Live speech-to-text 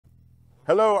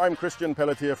Hello, I'm Christian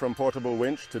Pelletier from Portable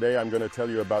Winch. Today I'm going to tell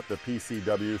you about the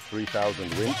PCW3000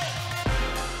 winch.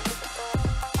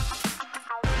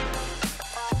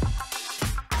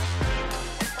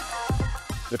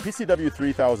 The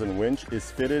PCW3000 winch is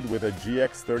fitted with a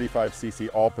GX35cc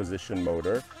all-position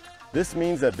motor. This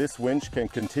means that this winch can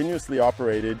continuously be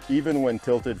operated even when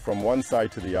tilted from one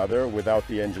side to the other without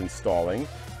the engine stalling.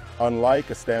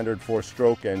 Unlike a standard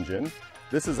 4-stroke engine,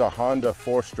 this is a Honda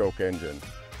 4-stroke engine.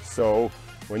 So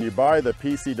when you buy the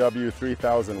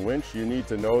PCW3000 winch, you need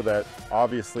to know that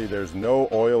obviously there's no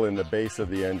oil in the base of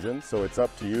the engine, so it's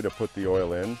up to you to put the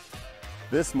oil in.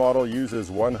 This model uses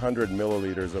 100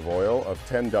 milliliters of oil of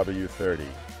 10W30.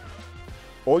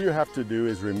 All you have to do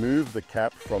is remove the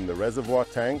cap from the reservoir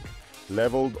tank,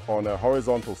 leveled on a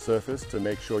horizontal surface to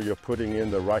make sure you're putting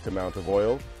in the right amount of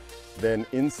oil, then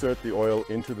insert the oil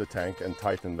into the tank and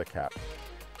tighten the cap.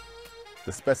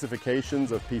 The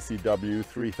specifications of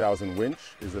PCW3000 winch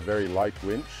is a very light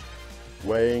winch,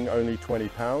 weighing only 20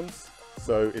 pounds,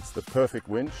 so it's the perfect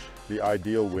winch, the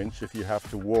ideal winch if you have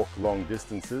to walk long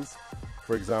distances.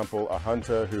 For example, a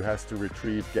hunter who has to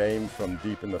retrieve game from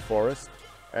deep in the forest.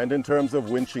 And in terms of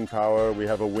winching power, we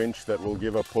have a winch that will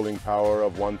give a pulling power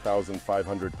of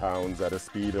 1,500 pounds at a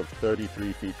speed of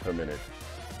 33 feet per minute.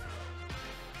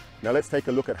 Now let's take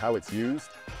a look at how it's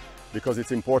used, because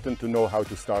it's important to know how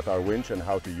to start our winch and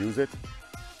how to use it.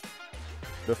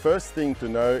 The first thing to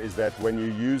know is that when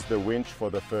you use the winch for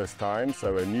the first time,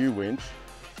 so a new winch,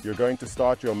 you're going to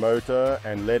start your motor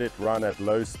and let it run at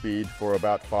low speed for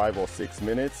about 5 or 6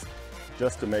 minutes,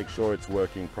 just to make sure it's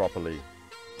working properly.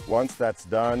 Once that's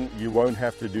done, you won't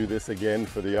have to do this again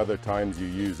for the other times you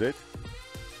use it.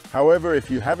 However, if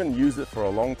you haven't used it for a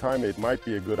long time, it might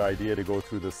be a good idea to go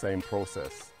through the same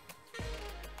process.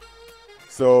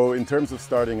 So in terms of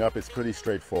starting up, it's pretty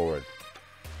straightforward.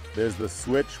 There's the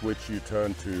switch which you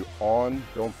turn to on.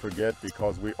 Don't forget,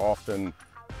 because we often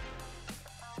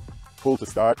pull to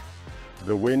start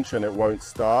the winch and it won't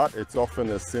start. It's often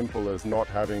as simple as not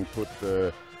having put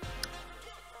the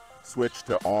switch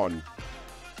to on.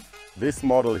 This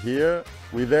model here,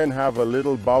 we then have a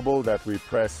little bubble that we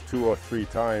press 2 or 3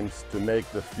 times to make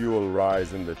the fuel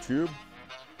rise in the tube.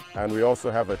 And we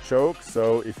also have a choke,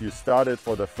 so if you start it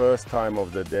for the first time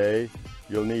of the day,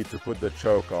 you'll need to put the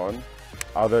choke on.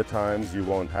 Other times you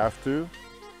won't have to.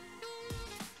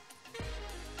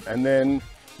 And then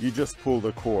you just pull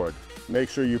the cord. Make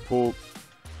sure you pull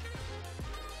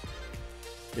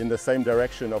in the same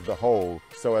direction of the hole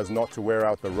so as not to wear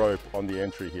out the rope on the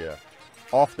entry here.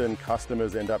 Often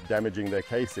customers end up damaging their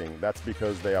casing. That's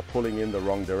because they are pulling in the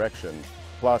wrong direction.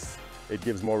 Plus, it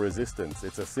gives more resistance.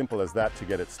 It's as simple as that to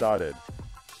get it started.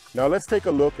 Now let's take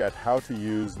a look at how to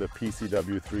use the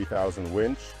PCW3000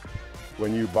 winch.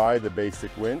 When you buy the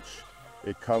basic winch,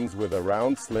 it comes with a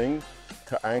round sling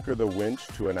to anchor the winch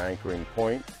to an anchoring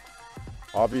point.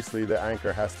 Obviously the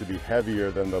anchor has to be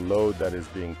heavier than the load that is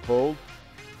being pulled.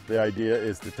 The idea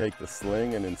is to take the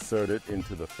sling and insert it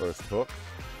into the first hook.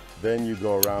 Then you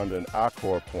go around an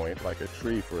anchor point, like a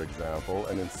tree for example,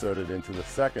 and insert it into the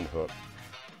second hook.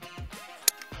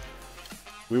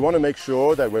 We want to make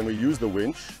sure that when we use the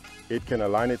winch, it can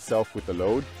align itself with the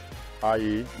load,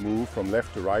 i.e. move from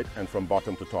left to right and from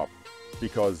bottom to top.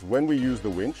 Because when we use the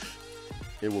winch,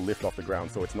 it will lift off the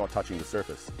ground so it's not touching the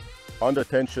surface. Under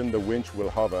tension, the winch will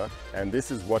hover, and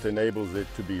this is what enables it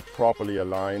to be properly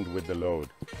aligned with the load.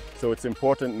 So it's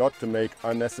important not to make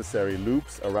unnecessary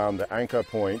loops around the anchor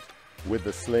point with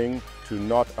the sling to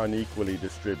not unequally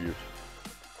distribute.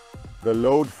 The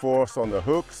load force on the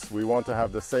hooks, we want to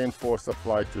have the same force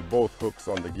applied to both hooks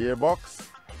on the gearbox.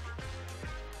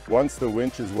 Once the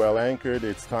winch is well anchored,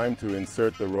 it's time to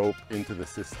insert the rope into the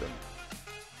system.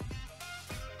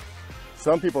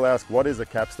 Some people ask, what is a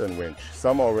capstan winch?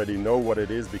 Some already know what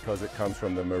it is because it comes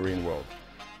from the marine world.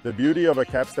 The beauty of a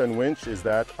capstan winch is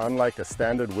that, unlike a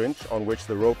standard winch on which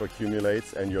the rope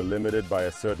accumulates and you're limited by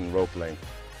a certain rope length,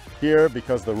 here,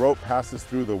 because the rope passes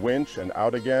through the winch and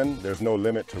out again, there's no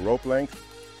limit to rope length.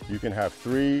 You can have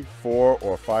 3, 4,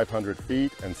 or 500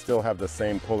 feet and still have the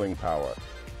same pulling power.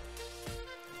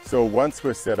 So once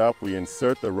we're set up, we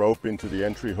insert the rope into the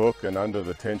entry hook and under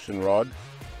the tension rod.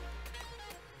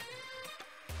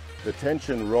 The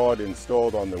tension rod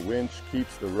installed on the winch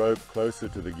keeps the rope closer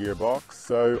to the gearbox,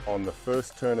 so on the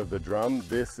first turn of the drum,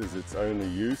 this is its only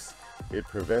use. It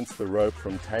prevents the rope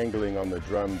from tangling on the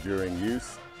drum during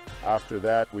use. After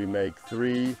that, we make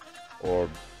 3 or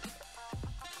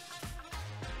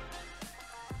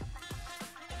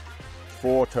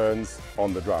 4 turns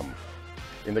on the drum.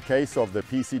 In the case of the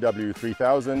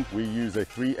PCW3000, we use a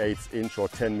 3/8 inch or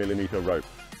 10 millimeter rope.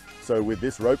 So with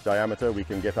this rope diameter, we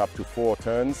can get up to 4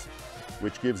 turns.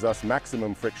 which gives us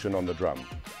maximum friction on the drum.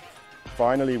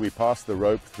 Finally, we pass the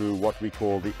rope through what we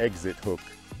call the exit hook.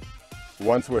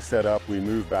 Once we're set up, we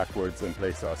move backwards and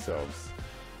place ourselves.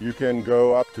 You can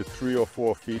go up to 3 or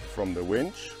 4 feet from the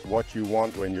winch. What you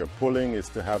want when you're pulling is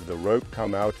to have the rope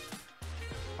come out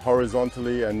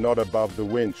horizontally and not above the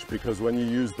winch, because when you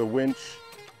use the winch,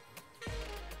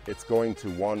 it's going to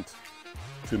want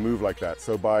to move like that.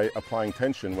 So by applying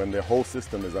tension, when the whole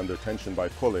system is under tension by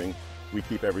pulling, we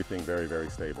keep everything very, very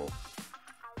stable.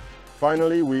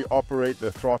 Finally, we operate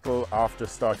the throttle after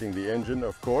starting the engine,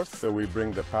 of course, so we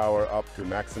bring the power up to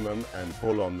maximum and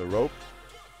pull on the rope.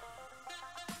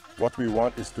 What we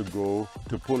want is to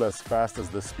pull as fast as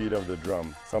the speed of the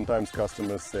drum. Sometimes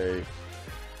customers say,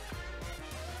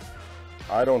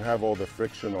 I don't have all the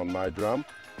friction on my drum.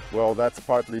 Well, that's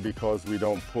partly because we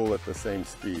don't pull at the same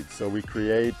speed. So we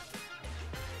create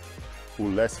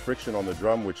less friction on the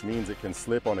drum, which means it can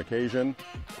slip on occasion.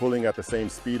 Pulling at the same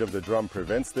speed of the drum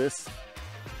prevents this.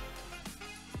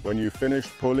 When you finish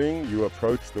pulling, you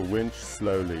approach the winch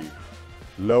slowly.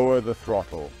 Lower the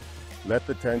throttle. Let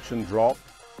the tension drop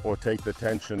or take the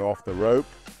tension off the rope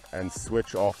and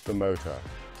switch off the motor.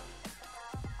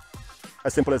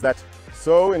 As simple as that.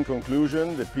 So in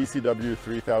conclusion, the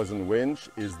PCW3000 winch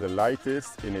is the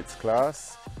lightest in its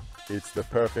class. It's the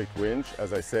perfect winch,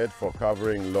 as I said, for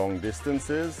covering long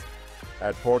distances.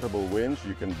 At Portable Winch,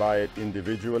 you can buy it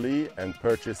individually and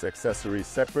purchase accessories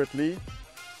separately.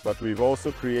 But we've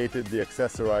also created the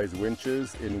accessorized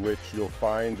winches in which you'll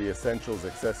find the essentials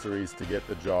accessories to get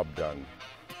the job done.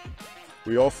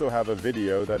 We also have a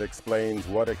video that explains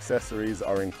what accessories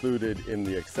are included in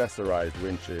the accessorized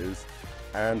winches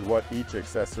and what each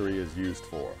accessory is used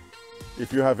for.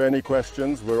 If you have any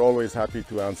questions, we're always happy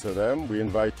to answer them. We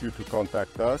invite you to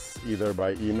contact us either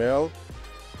by email,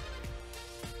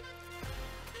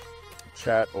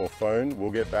 chat, or phone.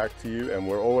 We'll get back to you, and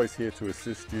we're always here to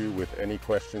assist you with any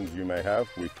questions you may have.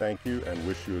 We thank you and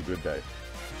wish you a good day.